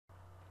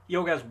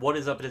Yo guys, what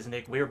is up? It is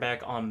Nick. We're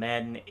back on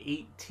Madden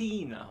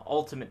 18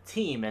 Ultimate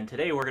Team, and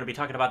today we're going to be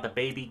talking about the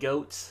baby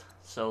goats.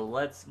 So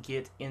let's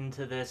get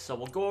into this. So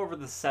we'll go over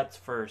the sets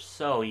first.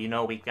 So, you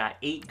know, we've got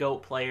 8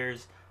 goat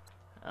players.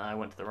 I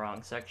went to the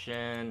wrong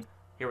section.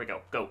 Here we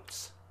go,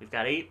 goats. We've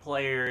got 8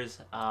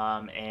 players,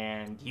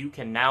 and you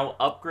can now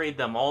upgrade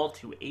them all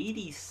to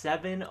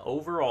 87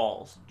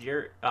 overalls.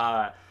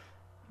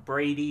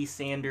 Brady,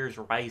 Sanders,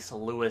 Rice,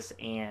 Lewis,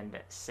 and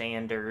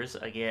Sanders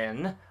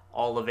again.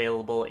 All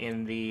available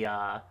in the,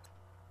 what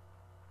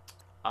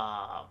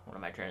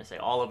am I trying to say?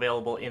 All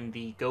available in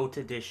the GOAT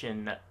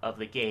edition of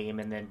the game.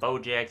 And then Bo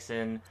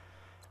Jackson,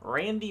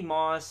 Randy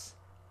Moss,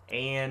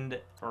 and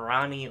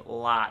Ronnie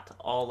Lott,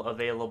 all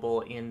available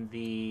in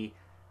the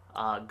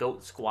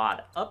GOAT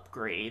Squad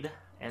upgrade.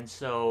 And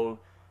so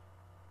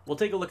we'll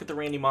take a look at the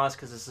Randy Moss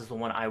because this is the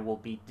one I will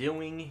be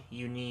doing.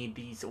 You need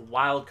these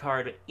wild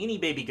card any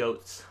baby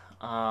goats,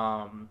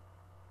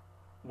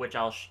 which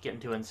I'll get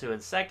into in a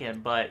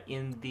second, but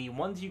in the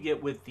ones you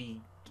get with the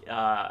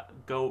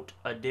GOAT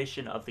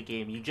edition of the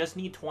game, you just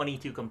need 20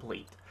 to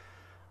complete.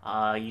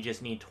 You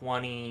just need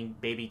 20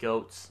 baby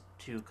goats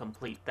to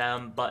complete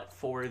them, but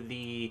for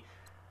the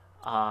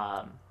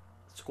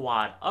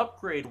squad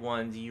upgrade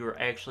ones, you're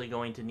actually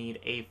going to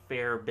need a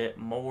fair bit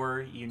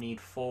more. You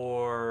need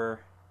 30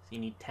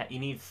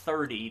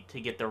 to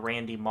get the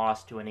Randy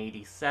Moss to an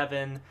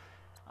 87.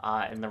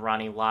 And the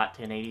Ronnie Lott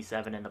to an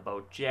 87, and the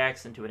Bo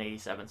Jackson to an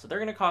 87. So they're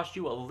going to cost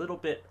you a little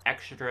bit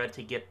extra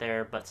to get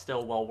there, but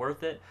still well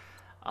worth it.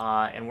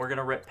 And we're going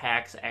to rip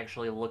packs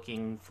actually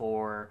looking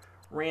for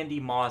Randy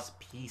Moss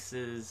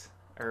pieces,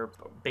 or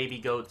baby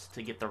goats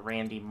to get the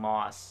Randy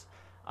Moss.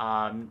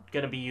 Going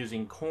to be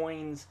using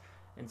coins,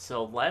 and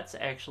so let's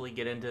actually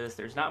get into this.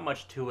 There's not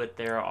much to it.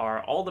 There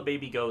are all the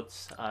baby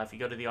goats. If you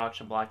go to the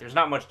auction block, there's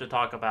not much to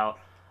talk about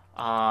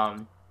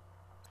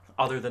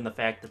other than the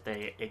fact that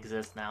they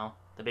exist now.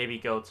 The baby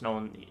goats, no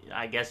one,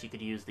 I guess you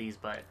could use these,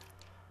 but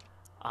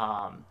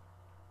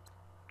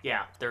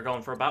yeah, they're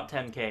going for about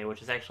 10K,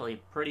 which is actually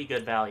pretty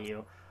good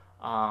value.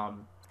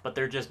 But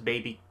they're just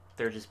baby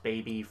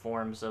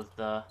forms of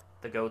the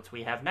goats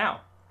we have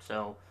now.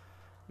 So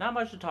not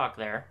much to talk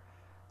there.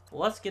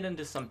 Let's get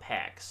into some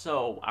packs.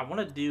 So I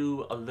want to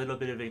do a little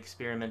bit of an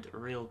experiment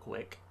real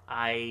quick.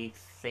 I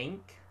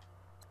think,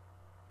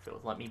 if it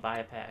would let me buy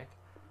a pack,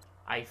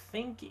 I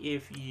think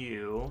if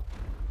you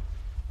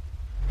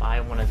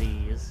buy one of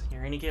these, you're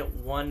going to get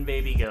one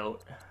baby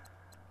goat.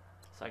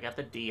 So I got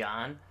the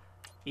Dion.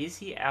 Is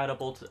he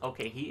addable to...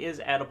 Okay, he is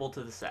addable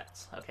to the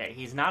sets. Okay,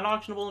 he's not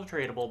auctionable and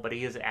tradable, but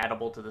he is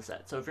addable to the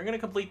set. So if you're going to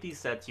complete these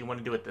sets, you want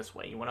to do it this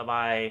way. You want to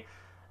buy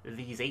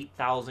these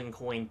 8,000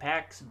 coin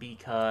packs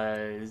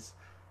because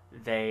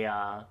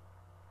they're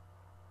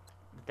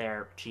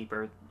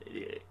cheaper.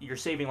 You're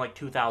saving like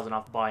 2,000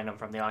 off buying them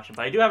from the auction.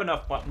 But I do have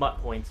enough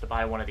MUT points to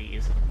buy one of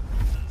these.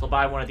 So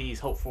buy one of these,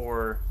 hope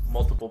for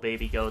multiple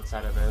baby goats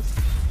out of this.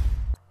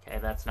 Okay,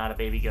 that's not a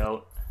baby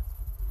goat.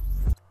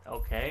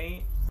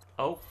 Okay.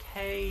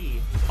 Okay.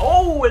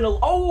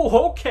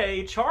 Oh,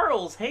 okay.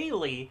 Charles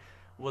Haley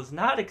was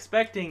not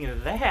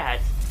expecting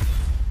that.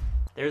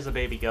 There's a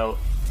baby goat.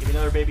 Give me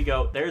another baby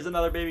goat. There's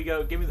another baby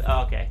goat. Give me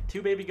okay.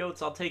 2 baby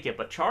goats, I'll take it.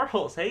 But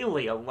Charles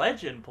Haley, a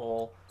legend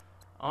pull.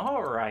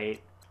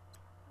 Alright.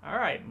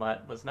 Alright,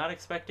 Mutt. Was not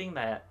expecting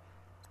that.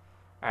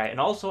 Alright, and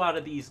also out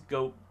of these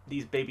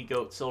baby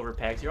goat silver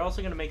packs, you're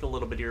also going to make a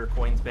little bit of your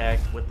coins back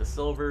with the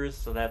silvers,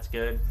 so that's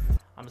good.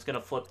 I'm just going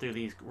to flip through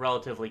these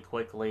relatively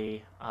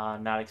quickly,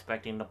 not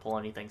expecting to pull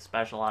anything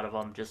special out of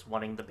them, just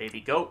wanting the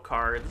baby goat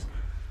cards.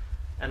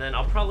 And then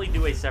I'll probably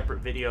do a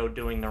separate video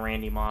doing the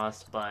Randy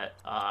Moss, but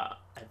I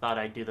thought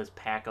I'd do this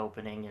pack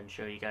opening and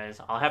show you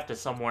guys. I'll have to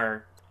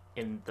somewhere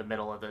in the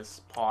middle of this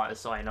pause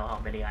so I know how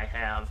many I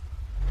have.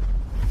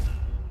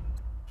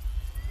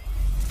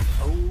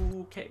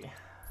 Okay.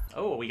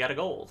 Oh, we got a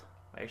gold.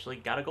 I actually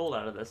got a gold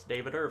out of this,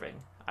 David Irving.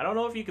 I don't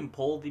know if you can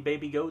pull the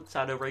baby goats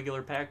out of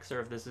regular packs or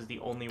if this is the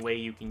only way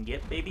you can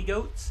get baby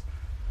goats,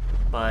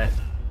 but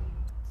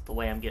it's the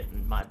way I'm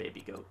getting my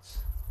baby goats.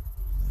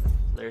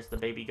 So there's the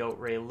baby goat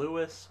Ray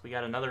Lewis. We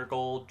got another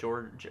gold,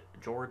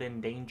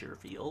 Jordan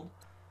Dangerfield.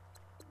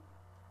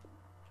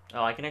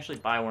 Oh, I can actually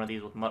buy one of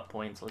these with MUT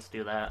points. Let's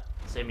do that.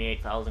 Save me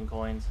 8,000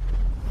 coins.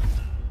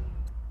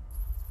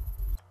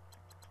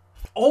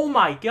 Oh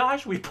my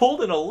gosh, we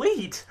pulled an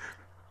elite!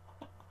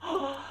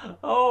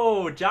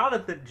 Oh,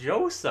 Jonathan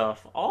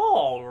Joseph.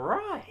 All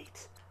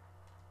right.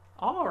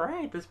 All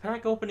right. This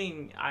pack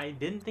opening, I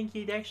didn't think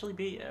he'd actually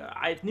be...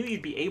 I knew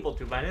you'd be able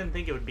to, but I didn't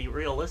think it would be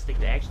realistic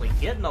to actually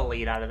get an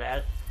elite out of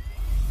that.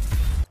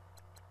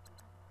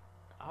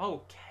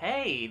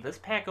 Okay. This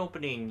pack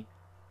opening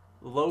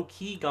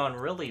low-key gone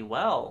really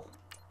well.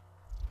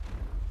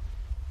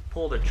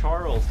 Pulled a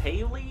Charles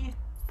Haley.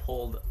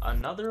 Pulled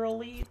another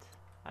elite.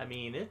 I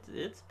mean,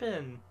 it's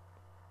been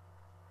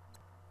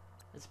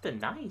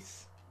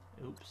nice.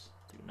 Oops.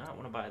 Do not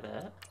want to buy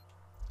that.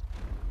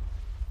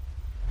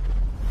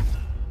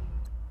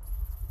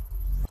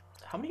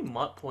 How many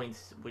MUT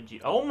points would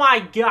you... Oh my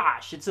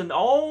gosh! It's an...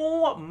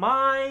 Oh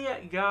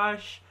my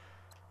gosh!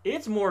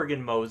 It's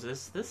Morgan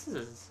Moses. This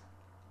is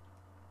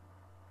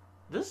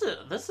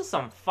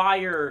some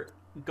fire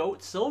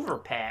goat silver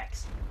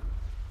packs.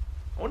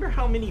 I wonder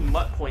how many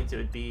MUT points it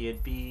would be.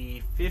 It'd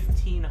be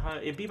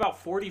 1,500. It'd be about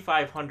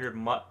 4,500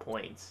 MUT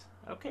points.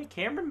 Okay,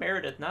 Cameron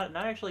Meredith, not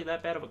actually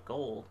that bad of a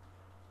gold.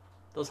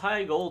 Those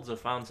high golds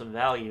have found some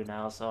value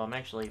now, so I'm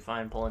actually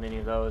fine pulling any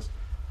of those.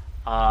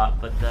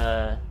 But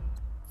the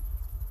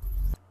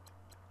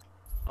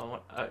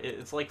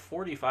it's like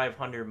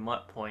 4,500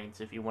 MUT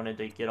points if you wanted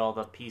to get all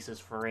the pieces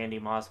for Randy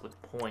Moss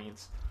with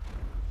points.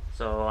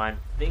 So I'm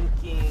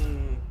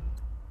thinking,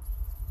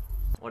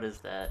 what is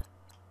that?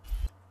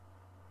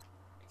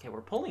 Okay,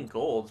 we're pulling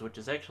golds, which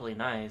is actually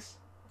nice.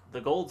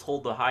 The golds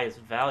hold the highest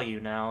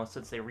value now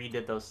since they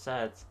redid those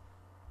sets.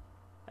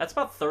 That's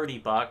about 30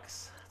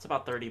 bucks. It's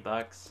about 30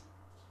 bucks.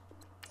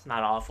 It's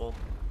not awful.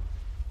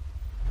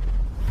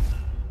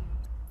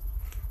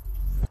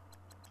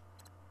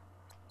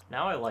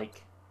 Now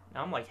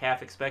I'm like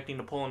half expecting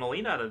to pull an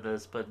elite out of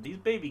this, but these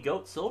baby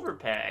goat silver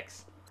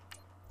packs,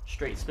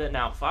 straight spitting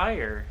out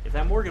fire. If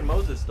that Morgan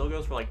Moses still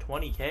goes for like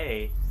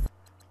 20k,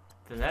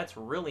 then that's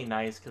really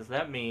nice, because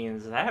that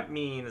means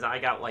I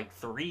got like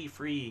 3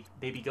 free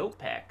baby goat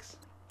packs.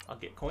 I'll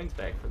get coins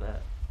back for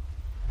that.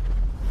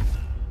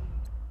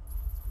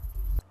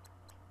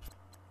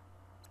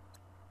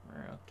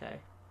 Okay.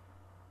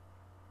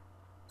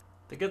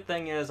 The good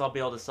thing is I'll be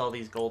able to sell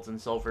these golds and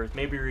silvers,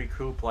 maybe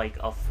recoup like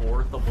a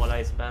fourth of what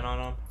I spent on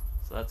them,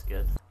 so that's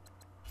good.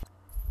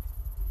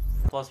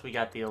 Plus we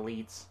got the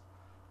elites.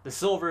 The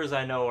silvers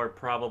I know are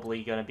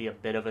probably going to be a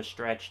bit of a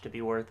stretch to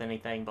be worth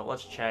anything, but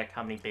let's check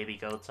how many baby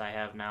goats I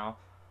have now.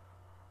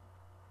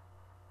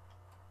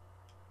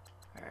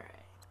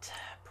 Alright,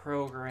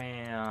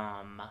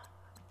 program,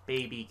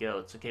 baby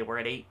goats. Okay, we're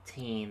at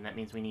 18, that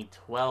means we need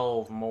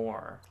 12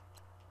 more.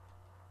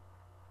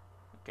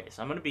 Okay,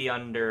 so I'm going to be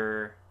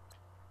under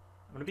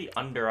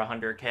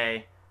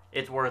 100k.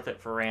 It's worth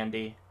it for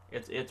Randy.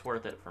 It's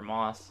worth it for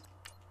Moss.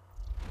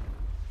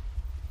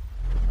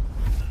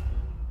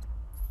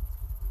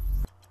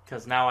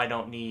 Because now I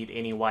don't need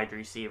any wide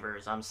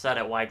receivers. I'm set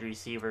at wide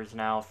receivers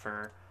now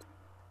for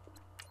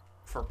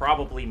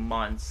probably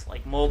months,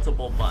 like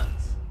multiple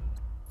months.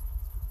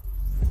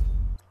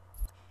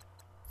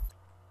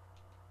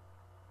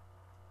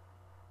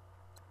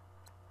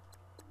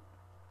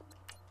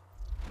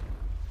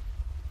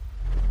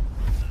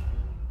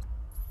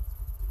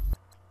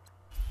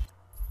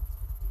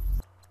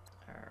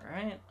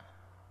 Alright.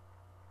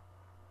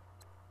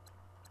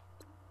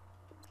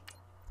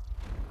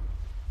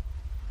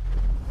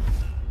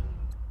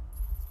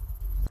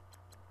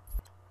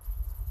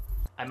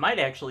 I might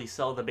actually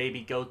sell the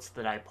baby goats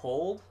that I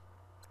pulled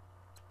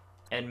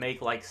and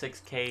make like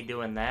 6k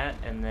doing that,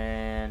 and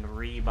then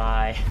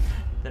rebuy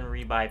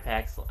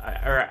packs.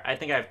 Or I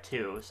think I have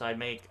 2, so I'd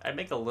make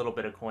a little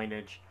bit of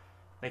coinage,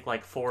 make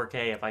like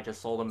 4k if I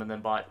just sold them and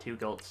then bought 2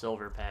 gold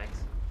silver packs.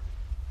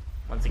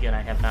 Once again,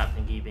 I have not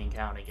been keeping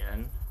count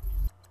again.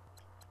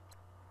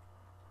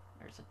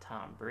 There's a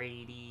Tom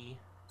Brady.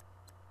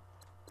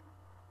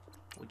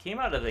 We came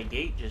out of the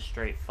gate just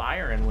straight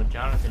firing with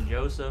Jonathan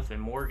Joseph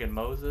and Morgan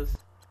Moses.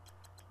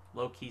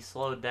 Low-key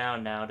slowed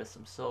down now to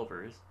some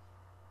silvers.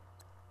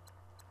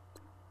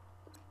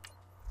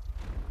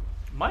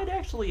 Might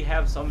actually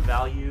have some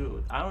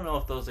value. I don't know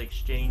if those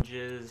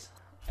exchanges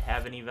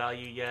have any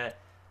value yet.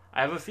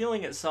 I have a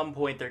feeling at some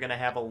point they're going to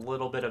have a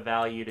little bit of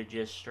value to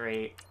just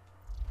straight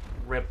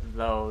rip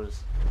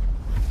those.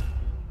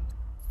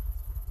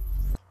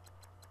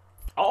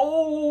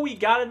 Oh, we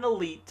got an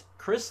elite.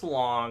 Chris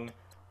Long.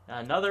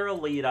 Another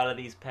elite out of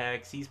these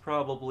packs. He's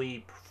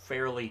probably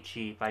fairly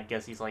cheap. I'd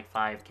guess he's like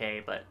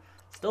 5k, but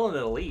still an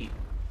elite.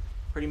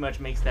 Pretty much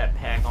makes that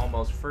pack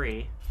almost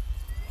free.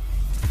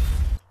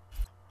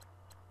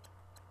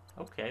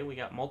 Okay, we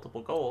got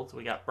multiple golds.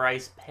 We got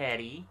Bryce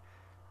Petty,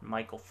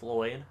 Michael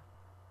Floyd.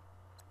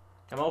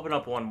 I'm gonna open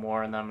up one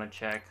more and then I'm gonna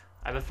check.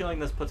 I have a feeling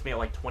this puts me at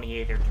like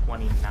 28 or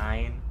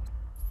 29.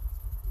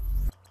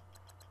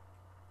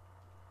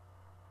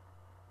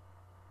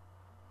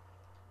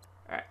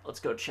 Alright, let's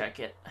go check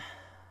it.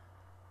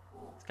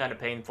 It's kind of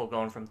painful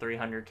going from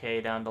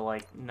 300k down to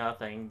like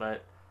nothing,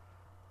 but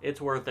it's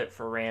worth it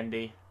for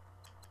Randy.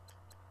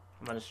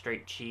 I'm gonna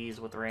straight cheese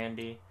with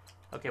Randy.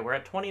 Okay, we're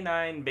at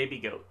 29 baby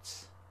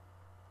goats.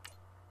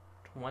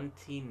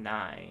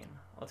 29.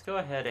 Let's go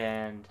ahead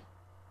and...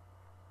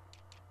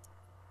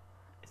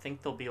 I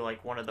think they'll be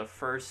like one of the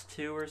first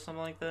 2 or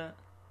something like that.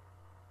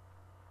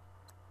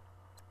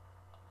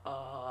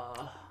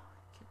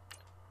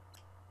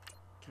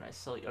 Can I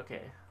sell you?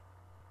 Okay.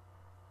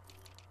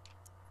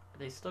 Are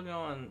they still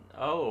going?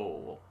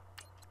 Oh.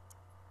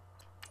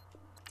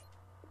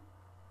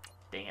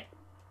 Dang it.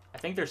 I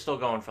think they're still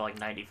going for like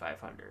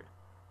 9,500.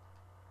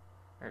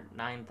 Or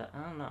 9,000.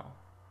 I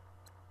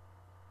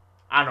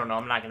don't know.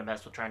 I'm not going to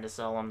mess with trying to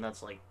sell them.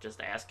 That's like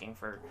just asking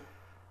for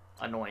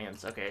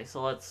annoyance. Okay,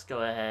 so let's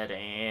go ahead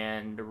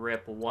and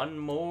rip one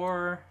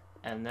more.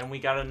 And then we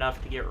got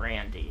enough to get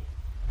Randy.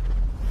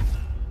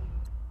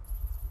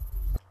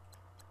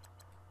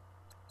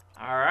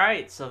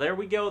 Alright, so there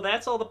we go.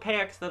 That's all the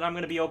packs that I'm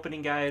going to be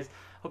opening, guys.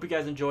 Hope you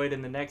guys enjoyed.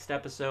 In the next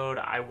episode,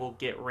 I will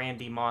get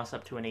Randy Moss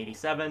up to an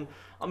 87.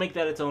 I'll make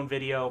that its own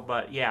video,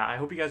 but yeah, I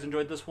hope you guys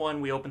enjoyed this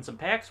one. We opened some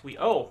packs. We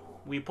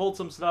pulled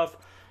some stuff,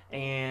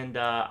 and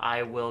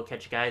I will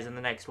catch you guys in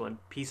the next one.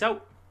 Peace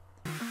out.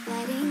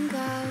 Letting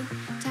go,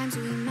 times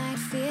we might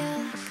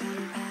feel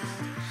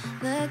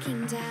compelled,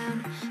 looking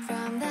down